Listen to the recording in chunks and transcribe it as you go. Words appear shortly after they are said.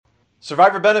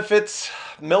Survivor benefits,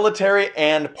 military,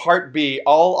 and Part B,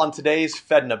 all on today's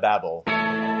Fedna Babble.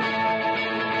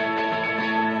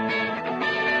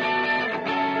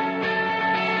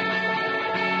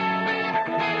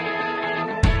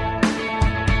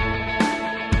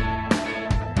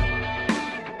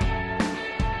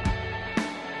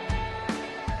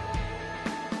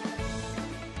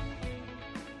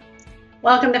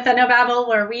 Welcome to FedNoBabble,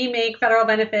 where we make federal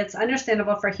benefits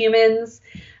understandable for humans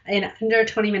in under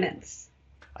 20 minutes.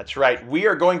 That's right. We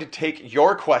are going to take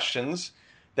your questions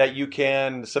that you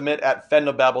can submit at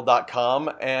fednobabble.com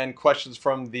and questions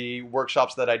from the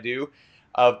workshops that I do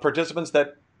of participants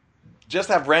that just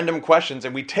have random questions,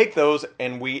 and we take those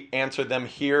and we answer them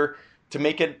here to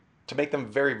make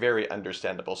them very, very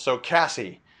understandable. So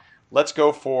Cassie, let's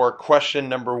go for question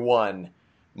number one.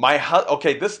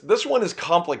 Okay, this one is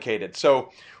complicated, so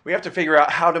we have to figure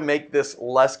out how to make this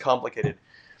less complicated.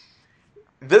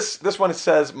 This one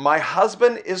says, my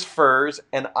husband is FERS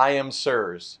and I am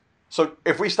SIRS. So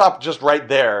if we stop just right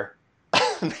there,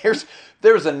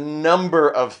 there's a number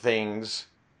of things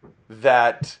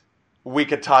that we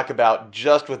could talk about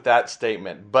just with that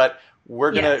statement, but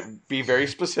we're going to be very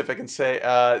specific and say,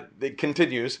 it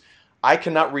continues, I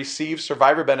cannot receive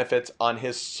survivor benefits on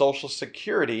his Social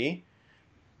Security.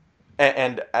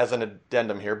 And as an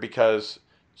addendum here, because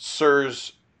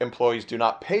SIRS employees do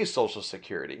not pay Social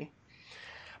Security,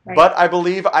 right. But I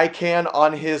believe I can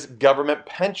on his government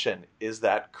pension. Is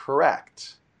that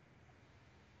correct?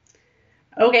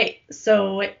 Okay,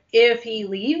 so if he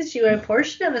leaves you a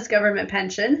portion of his government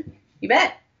pension, you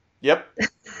bet. Yep.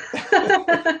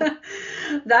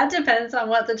 That depends on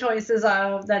what the choices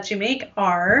that you make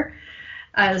are,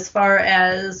 as far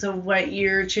as what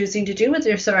you're choosing to do with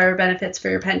your survivor benefits for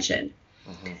your pension.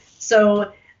 Mm-hmm.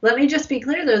 So let me just be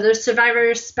clear, though. There's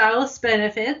survivor spouse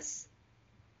benefits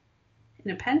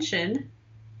in a pension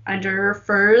under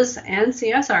FERS and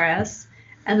CSRS,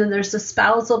 and then there's the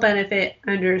spousal benefit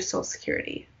under Social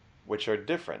Security. Which are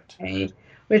different. Okay?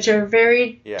 Which are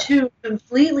two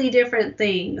completely different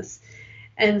things.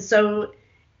 And so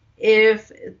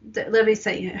let me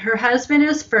say, her husband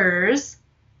is FERS,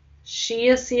 she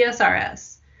is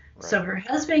CSRS. Right. So her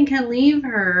husband can leave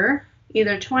her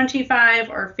either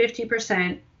 25 or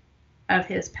 50% of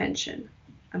his pension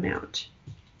amount.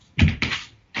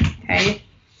 Okay.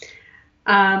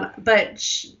 But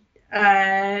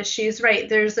she's right.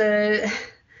 There's a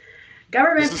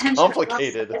government pension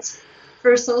complicated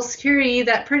for Social Security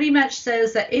that pretty much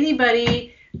says that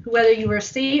anybody, whether you were a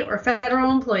state or federal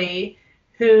employee,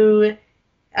 who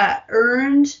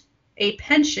earned a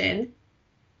pension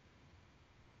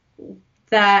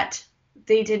that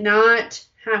they did not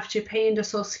have to pay into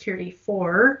Social Security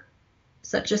for,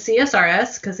 such as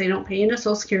CSRS, because they don't pay into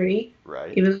Social Security,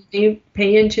 right? Even though they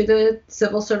pay into the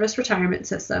civil service retirement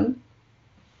system,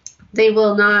 they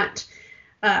will not,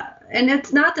 and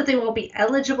it's not that they won't be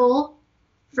eligible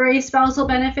for a spousal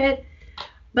benefit,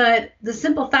 but the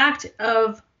simple fact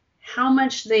of how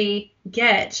much they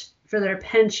get for their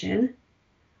pension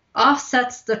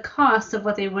offsets the cost of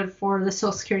what they would for the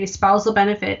Social Security spousal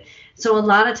benefit. So a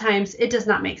lot of times it does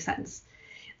not make sense.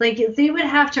 Like, they would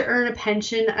have to earn a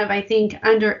pension of, I think,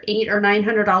 under $800 or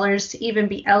 $900 to even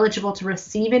be eligible to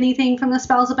receive anything from the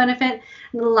spousal benefit.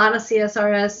 And a lot of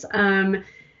CSRS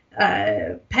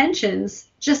pensions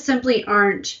just simply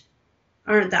aren't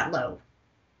that low.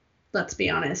 Let's be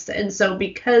honest. And so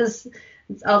because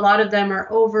a lot of them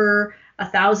are over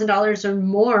 $1,000 or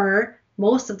more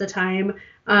most of the time,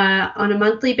 on a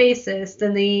monthly basis,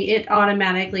 then it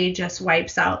automatically just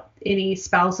wipes out any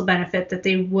spousal benefit that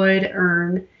they would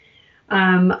earn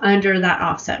under that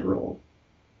offset rule.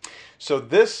 So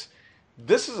this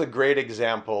is a great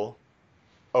example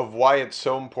of why it's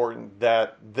so important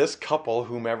that this couple,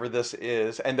 whomever this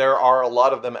is, and there are a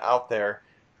lot of them out there,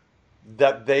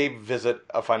 that they visit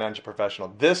a financial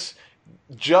professional.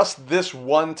 Just this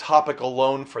one topic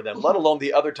alone for them, let alone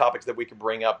the other topics that we could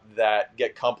bring up that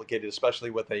get complicated,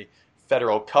 especially with a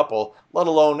federal couple, let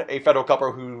alone a federal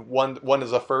couple who one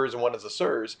is a FERS and one is a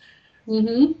SIRS.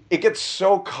 Mm-hmm. It gets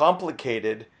so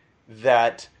complicated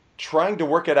that trying to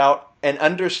work it out and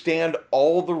understand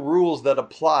all the rules that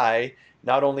apply,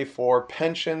 not only for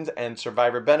pensions and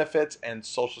survivor benefits and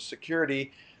Social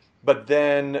Security, but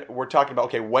then we're talking about,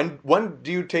 okay, when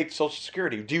do you take Social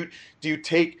Security?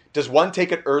 Does one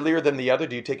take it earlier than the other?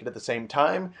 Do you take it at the same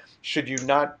time? Should you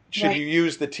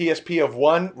use the TSP of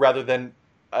one rather than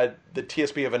the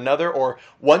TSP of another, or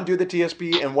one do the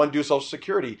TSP and one do Social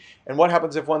Security? And what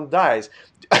happens if one dies?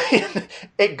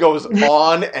 It goes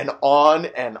on and on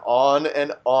and on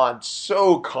and on.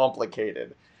 So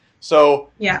complicated. So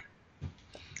yeah.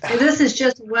 And this is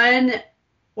just one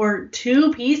or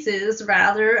two pieces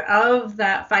rather of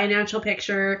that financial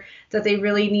picture that they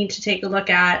really need to take a look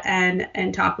at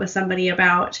and talk with somebody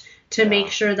about to make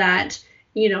Yeah. sure that,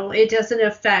 it doesn't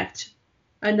affect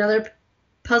another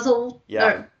puzzle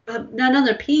Yeah. or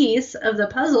another piece of the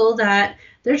puzzle that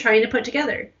they're trying to put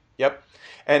together. Yep.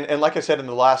 And like I said in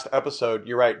the last episode,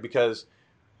 you're right, because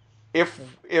if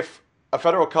if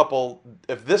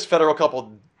this federal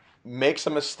couple makes a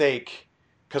mistake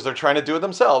because they're trying to do it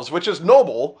themselves, which is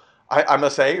noble, I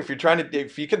must say, if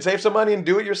you can save some money and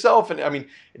do it yourself, and I mean,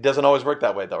 it doesn't always work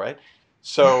that way though, right?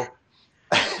 So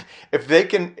if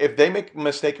they make a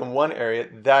mistake in one area,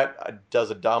 that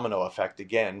does a domino effect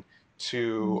again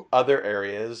to other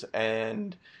areas,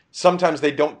 and sometimes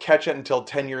they don't catch it until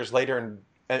 10 years later,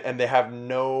 and they have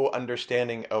no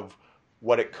understanding of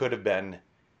what it could have been,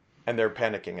 and they're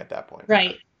panicking at that point.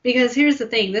 Right. Because here's the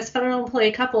thing, this federal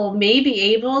employee couple may be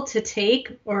able to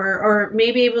take or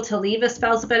may be able to leave a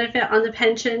spousal benefit on the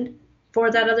pension for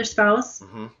that other spouse,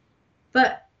 Hmm.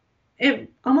 but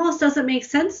it almost doesn't make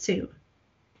sense to,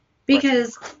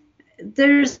 because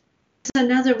there's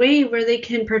another way where they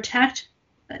can protect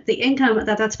the income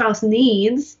that spouse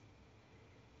needs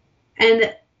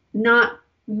and not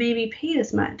maybe pay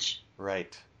as much.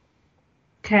 Right.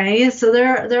 Okay, so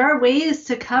there are ways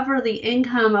to cover the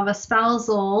income of a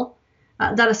spousal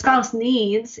that a spouse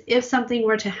needs if something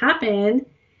were to happen,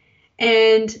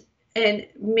 and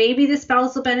maybe the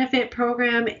spousal benefit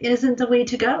program isn't the way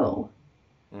to go.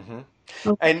 Hmm.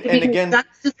 Okay, And because again,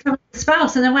 that's just covering the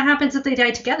spouse, and then what happens if they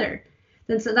die together?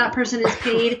 Then so that person is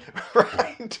paid,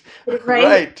 right, right?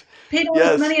 right, Paid all this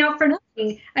yes, money out for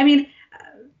nothing. I mean,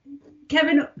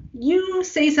 Kevin, you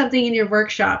say something in your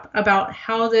workshop about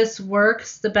how this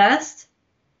works the best,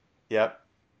 yep.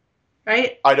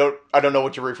 right? I don't know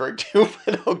what you're referring to,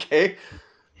 but okay.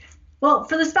 Well,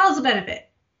 for the spousal benefit,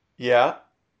 Yeah.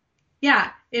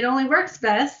 yeah, it only works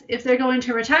best if they're going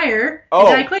to retire and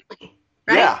die Oh, quickly,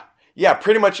 right? yeah. Yeah,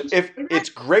 pretty much. If it's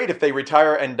great if they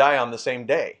retire and die on the same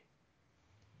day.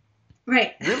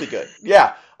 Right. Really good.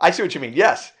 Yeah, I see what you mean.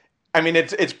 Yes. I mean,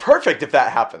 it's perfect if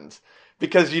that happens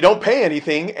because you don't pay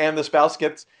anything and the spouse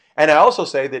gets. And I also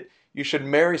say that you should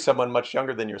marry someone much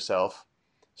younger than yourself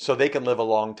so they can live a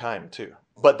long time too.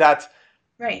 But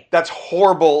Right. that's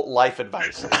horrible life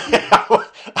advice. I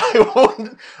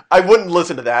wouldn't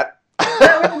listen to that.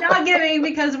 That we're not giving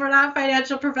because we're not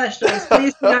financial professionals.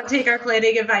 Please do not take our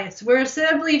planning advice. We're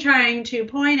simply trying to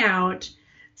point out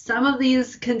some of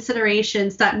these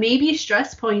considerations that may be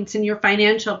stress points in your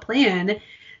financial plan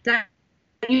that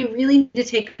you really need to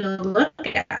take a look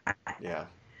at, Yeah.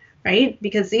 right?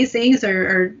 Because these things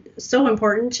are so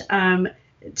important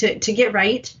to get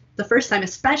right the first time,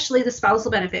 especially the spousal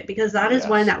benefit, because that is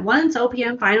one Yes. that once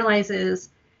OPM finalizes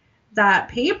that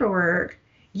paperwork,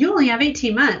 you only have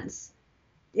 18 months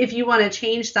if you want to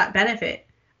change that benefit.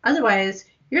 Otherwise,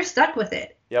 you're stuck with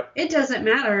it. Yep. It doesn't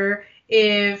matter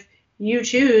if you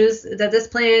choose that this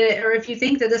plan, or if you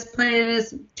think that this plan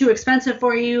is too expensive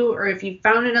for you, or if you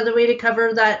found another way to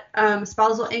cover that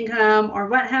spousal income or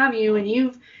what have you, and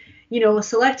you've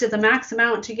selected the max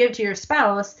amount to give to your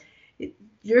spouse,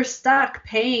 you're stuck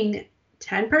paying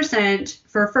 10%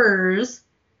 for FERS,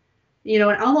 and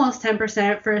almost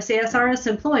 10% for a CSRS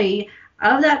employee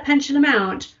of that pension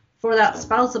amount for that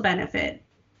spousal benefit.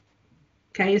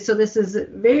 Okay, so this is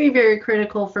very, very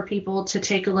critical for people to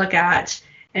take a look at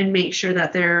and make sure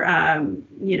that they're,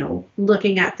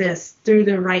 looking at this through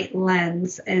the right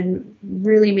lens and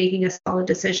really making a solid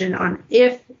decision on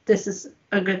if this is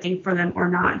a good thing for them or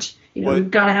not.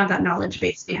 You've got to have that knowledge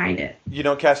base behind it.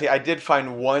 Cassie, I did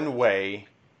find one way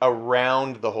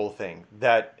around the whole thing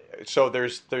so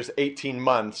there's 18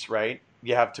 months, right?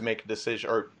 You have to make a decision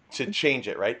or to change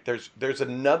it, right? There's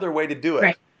another way to do it,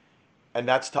 Right. and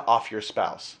that's to off your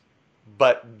spouse.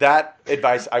 But that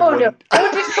advice I Oh, wouldn't.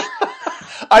 no.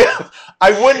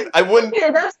 I wouldn't.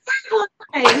 Yeah, that's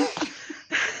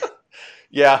advice.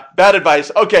 Yeah, bad advice.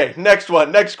 Okay,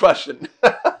 next question.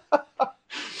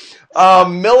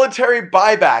 Military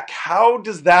buyback. How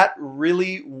does that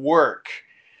really work?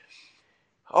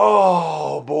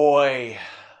 Oh boy.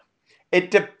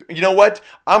 You know what?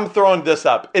 I'm throwing this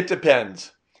up. It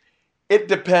depends. It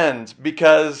depends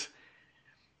because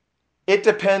it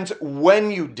depends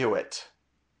when you do it.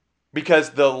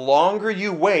 Because the longer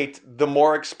you wait, the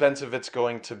more expensive it's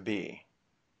going to be.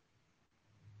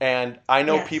 And I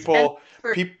know Yes, people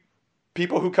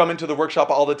people who come into the workshop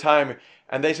all the time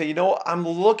and they say, I'm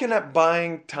looking at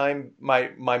buying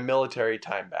my military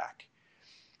time back.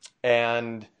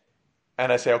 And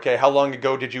I say, okay, how long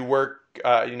ago did you work?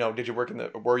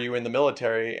 Were you in the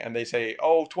military? And they say,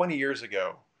 20 years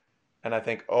ago. And I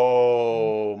think,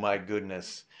 oh my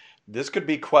goodness, this could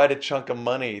be quite a chunk of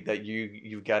money that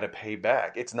you've got to pay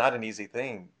back. It's not an easy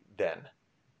thing then.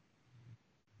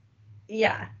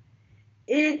 Yeah.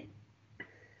 It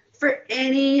For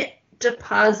any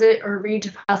deposit or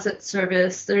redeposit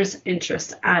service, there's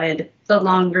interest added the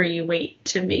longer you wait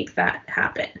to make that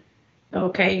happen.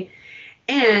 Okay.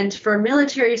 And for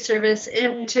military service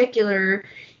in particular,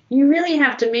 you really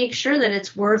have to make sure that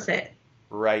it's worth it.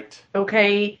 Right.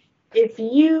 Okay. If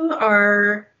you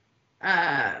are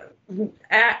let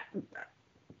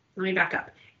me back up.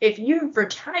 If you've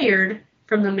retired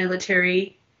from the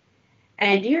military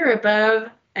and you're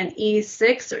above an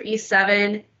E6 or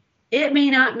E7, it may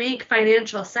not make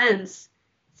financial sense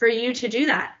for you to do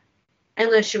that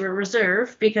unless you were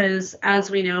reserve, because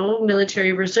as we know,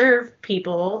 military reserve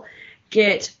people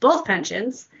get both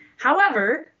pensions.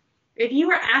 However, if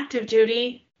you are active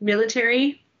duty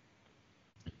military,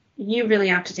 you really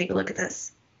have to take a look at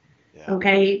this. Yeah.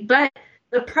 Okay, but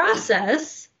the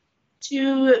process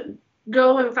to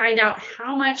go and find out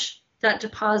how much that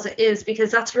deposit is, because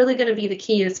that's really going to be the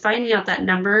key, is finding out that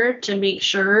number to make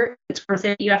sure it's worth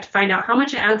it. You have to find out how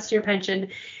much it adds to your pension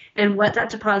and what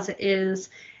that deposit is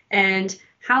and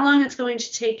how long it's going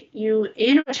to take you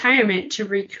in retirement to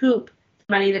recoup the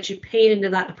money that you paid into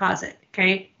that deposit.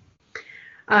 Okay.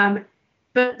 But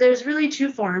there's really two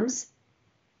forms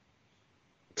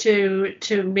to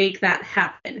make that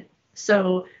happen.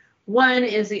 So one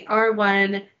is the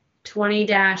R1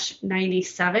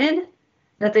 20-97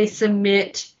 that they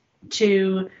submit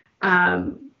to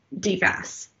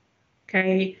DFAS.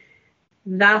 Okay,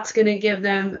 that's going to give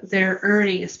them their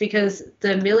earnings, because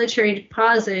the military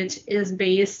deposit is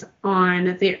based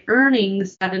on the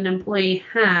earnings that an employee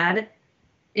had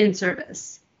in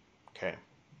service. Okay.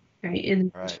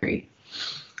 In the military.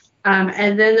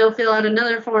 And then they'll fill out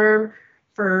another form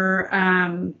for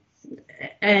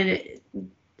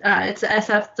it's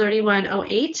SF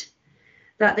 3108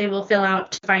 that they will fill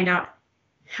out to find out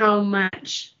how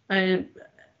much they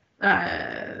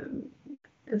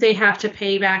have to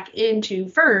pay back into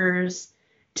FERS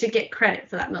to get credit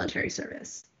for that military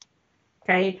service.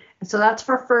 Okay, so that's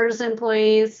for FERS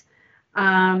employees.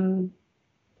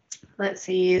 Let's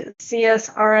see,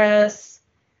 CSRS.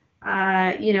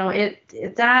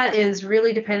 That is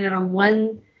really dependent on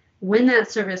when that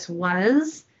service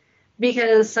was,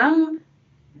 because some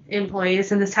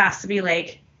employees, and this has to be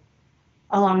like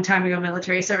a long time ago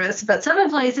military service, but some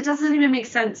employees, it doesn't even make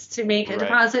sense to make a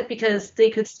deposit because they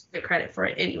could get credit for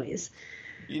it anyways.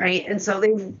 Right. And so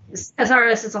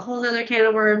SRS is a whole other can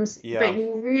of worms, but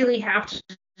you really have to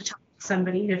talk to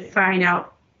somebody to find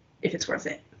out if it's worth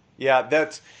it. Yeah,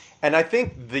 and I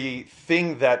think the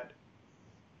thing that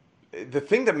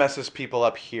messes people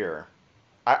up here,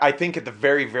 I think at the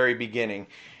very, very beginning,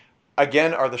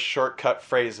 again, are the shortcut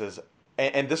phrases.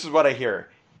 And this is what I hear.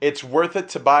 It's worth it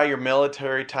to buy your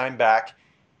military time back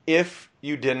if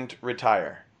you didn't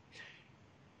retire.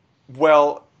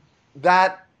 Well,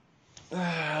 that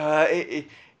it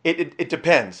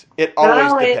depends. It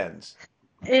always depends.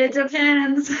 It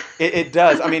depends. It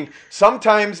does. I mean,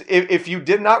 sometimes if you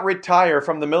did not retire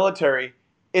from the military,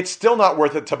 it's still not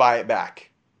worth it to buy it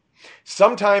back.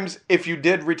 Sometimes if you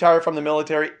did retire from the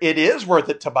military, it is worth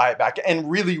it to buy it back, and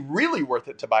really, really worth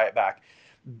it to buy it back.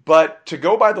 But to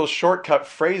go by those shortcut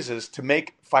phrases to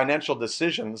make financial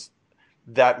decisions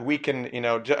that we can,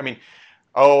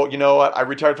 oh, you know what? I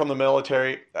retired from the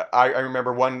military. I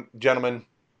remember one gentleman,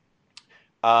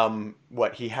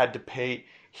 he had to pay.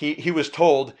 He was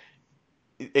told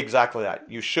exactly that.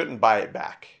 You shouldn't buy it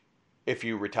back if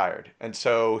you retired. And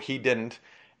so he didn't.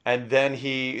 And then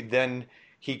he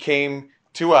came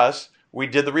to us. We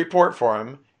did the report for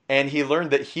him, and he learned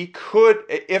that he could,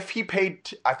 if he paid,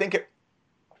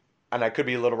 and I could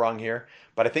be a little wrong here,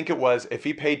 but I think it was, if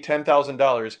he paid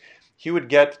 $10,000, he would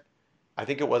get, I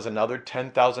think it was another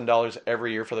 $10,000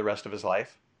 every year for the rest of his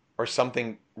life, or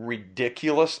something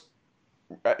ridiculous.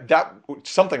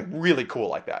 Something really cool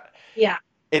like that. Yeah.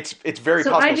 It's very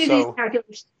possible. I do these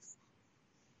calculations.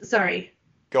 Sorry.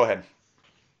 Go ahead.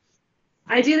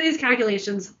 I do these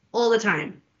calculations all the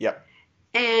time. Yep.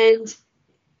 And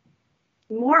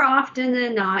more often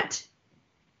than not,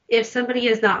 if somebody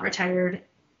is not retired,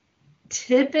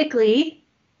 typically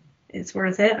it's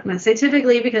worth it. I'm going to say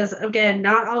typically because, again,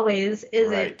 not always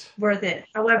is it worth it.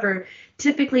 However,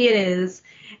 typically it is.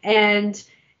 And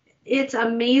it's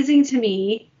amazing to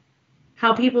me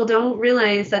how people don't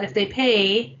realize that if they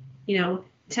pay,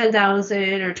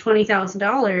 $10,000 or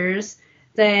 $20,000,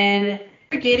 then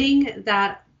they're getting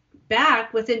that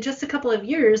back within just a couple of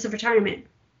years of retirement.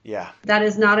 Yeah. That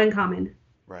is not uncommon.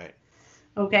 Right.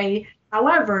 Okay.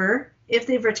 However, if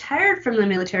they've retired from the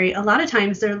military, a lot of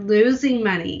times they're losing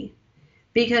money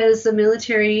because the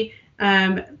military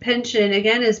pension,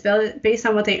 again, is based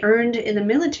on what they earned in the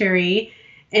military,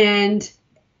 and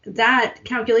that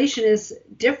calculation is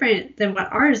different than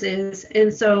what ours is.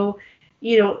 And so,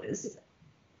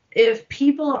 if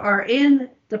people are in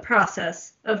the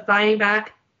process of buying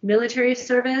back military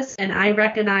service, and I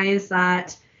recognize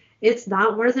that it's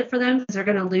not worth it for them because they're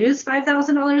going to lose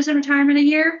 $5,000 in retirement a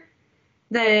year,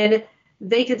 then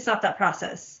they can stop that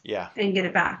process and get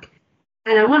it back.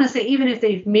 And I want to say, even if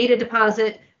they've made a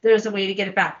deposit, there's a way to get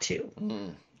it back too.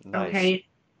 Nice. Okay.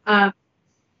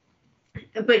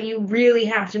 But you really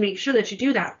have to make sure that you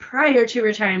do that prior to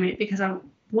retirement, because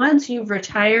once you've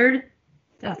retired,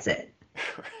 that's it.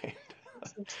 Right.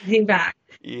 Came back.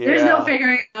 Yeah. There's no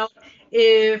figuring out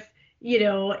if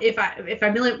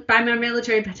I buy my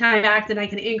military time back, then I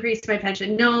can increase my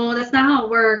pension. No, that's not how it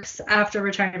works after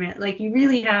retirement. Like, you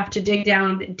really have to dig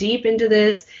down deep into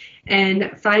this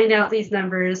and find out these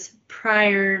numbers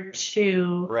prior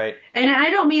to. Right. And I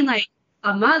don't mean like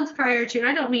a month prior to.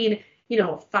 I don't mean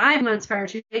 5 months prior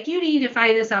to. Like, you need to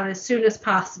find this out as soon as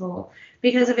possible,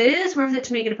 because if it is worth it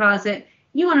to make a deposit,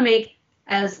 you want to make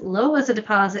as low as a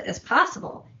deposit as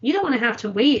possible. You don't want to have to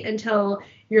wait until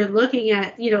you're looking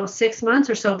at 6 months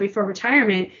or so before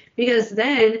retirement, because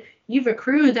then you've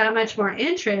accrued that much more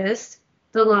interest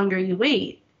the longer you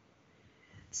wait.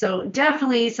 So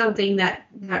definitely something that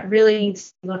really needs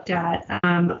to be looked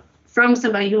at from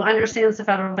somebody who understands the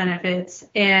federal benefits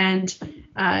and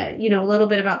a little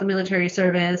bit about the military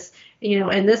service.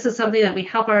 And this is something that we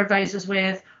help our advisors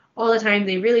with all the time.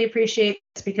 They really appreciate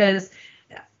this, because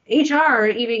HR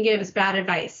even gives bad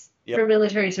advice for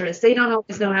military service. They don't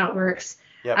always know how it works.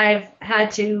 Yep. I've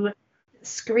had to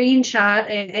screenshot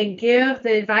and give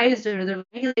the advisor the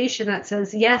regulation that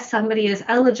says, yes, somebody is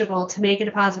eligible to make a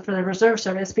deposit for the reserve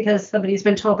service, because somebody's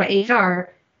been told by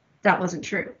HR that wasn't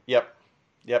true. Yep.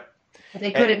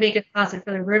 They couldn't make a deposit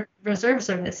for the reserve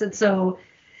service. And so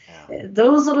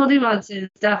those little nuances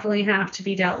definitely have to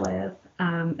be dealt with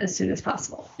as soon as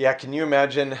possible. Yeah. Can you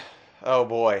imagine, oh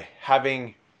boy,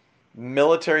 having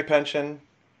military pension,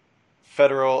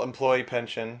 federal employee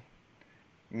pension,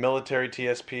 military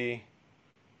TSP,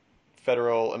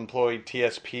 federal employee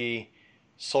TSP,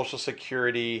 Social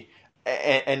Security,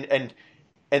 and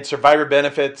survivor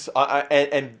benefits,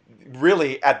 and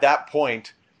really at that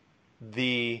point,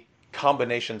 the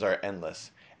combinations are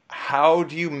endless. How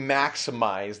do you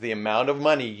maximize the amount of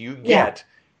money you get? Yeah.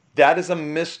 That is a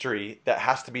mystery that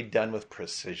has to be done with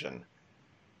precision.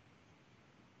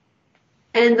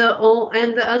 And the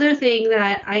other thing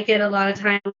that I get a lot of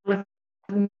time with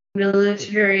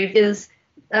military is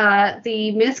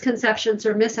the misconceptions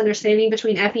or misunderstanding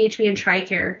between FEHB and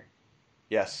TRICARE.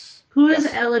 Yes. Who is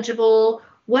eligible?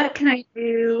 What can I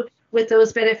do with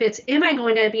those benefits? Am I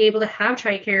going to be able to have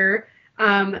TRICARE,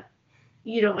 and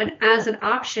as an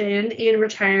option in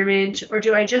retirement, or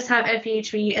do I just have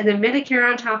FEHB and then Medicare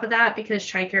on top of that, because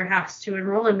TRICARE has to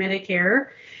enroll in Medicare?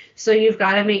 So you've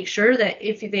got to make sure that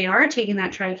if they are taking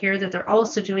that TRICARE, that they're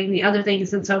also doing the other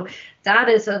things. And so that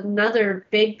is another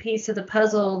big piece of the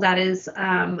puzzle that is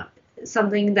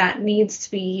something that needs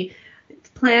to be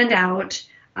planned out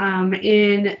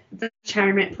in the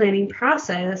retirement planning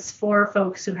process for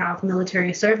folks who have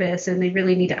military service, and they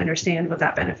really need to understand what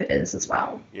that benefit is as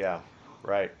well. Yeah,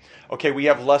 right. Okay, we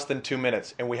have less than 2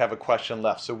 minutes, and we have a question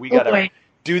left. So we got to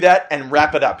do that and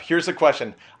wrap it up. Here's a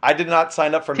question. I did not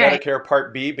sign up for Medicare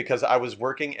Part B because I was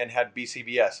working and had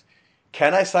BCBS.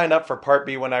 Can I sign up for Part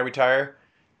B when I retire?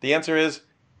 The answer is,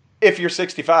 if you're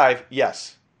 65,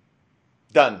 yes.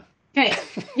 Done. Okay,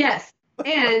 yes.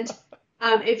 And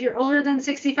if you're older than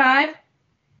 65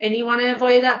 and you want to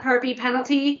avoid that Part B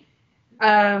penalty,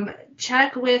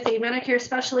 check with a Medicare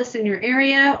specialist in your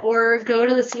area, or go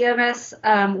to the CMS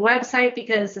website,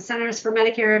 because the Centers for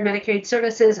Medicare and Medicaid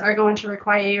Services are going to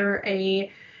require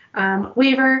a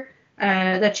waiver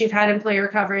that you've had employer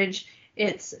coverage.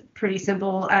 It's pretty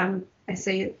simple. I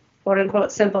say quote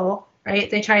unquote simple, right?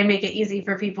 They try and make it easy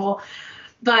for people.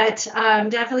 But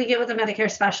definitely get with a Medicare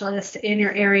specialist in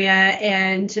your area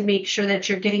and to make sure that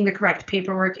you're getting the correct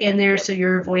paperwork in there, so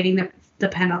you're avoiding the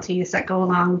penalties that go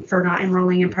along for not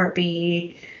enrolling in Part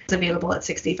B. It's available at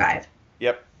 65.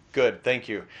 Yep. Good. Thank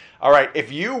you. All right.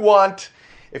 If you want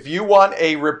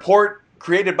a report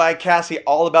created by Cassie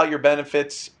all about your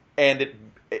benefits, and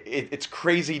it's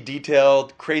crazy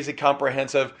detailed, crazy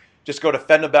comprehensive, just go to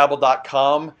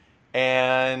fednobabble.com,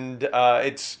 and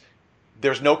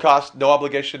there's no cost, no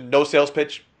obligation, no sales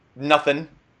pitch, nothing,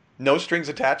 no strings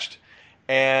attached.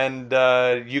 And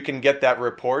you can get that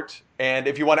report. And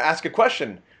if you want to ask a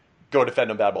question, go to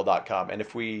fednobabble.com. And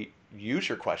if we use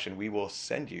your question, we will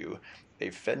send you a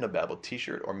FedNoBabble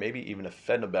t-shirt or maybe even a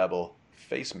FedNoBabble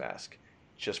face mask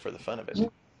just for the fun of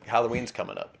it. Halloween's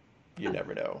coming up. You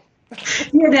never know.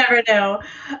 You never know.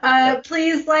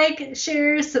 Please like,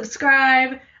 share,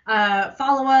 subscribe,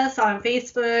 follow us on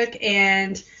Facebook,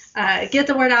 and get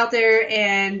the word out there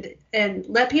and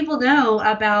let people know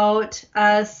about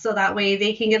us so that way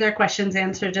they can get their questions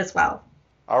answered as well.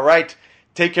 All right.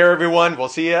 Take care, everyone. We'll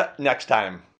see you next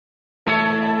time.